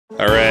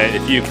Alright,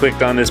 if you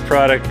clicked on this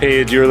product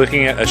page, you're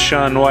looking at a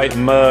Shaun White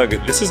mug.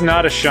 This is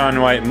not a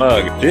Shaun White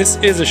mug. This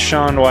is a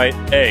Shaun White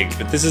egg,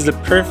 but this is the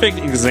perfect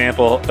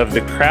example of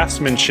the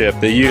craftsmanship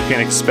that you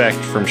can expect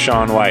from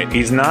Shaun White.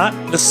 He's not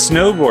the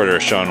snowboarder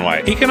Shaun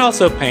White. He can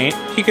also paint,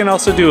 he can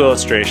also do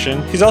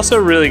illustration. He's also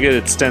really good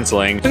at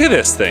stenciling. Look at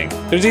this thing.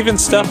 There's even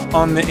stuff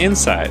on the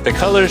inside. The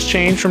colors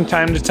change from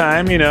time to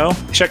time, you know.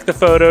 Check the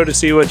photo to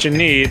see what you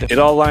need. It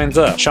all lines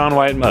up. Shaun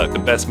White mug, the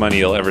best money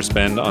you'll ever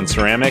spend on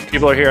ceramic.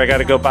 People are here, I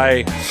gotta go buy.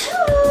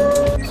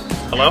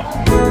 Hello?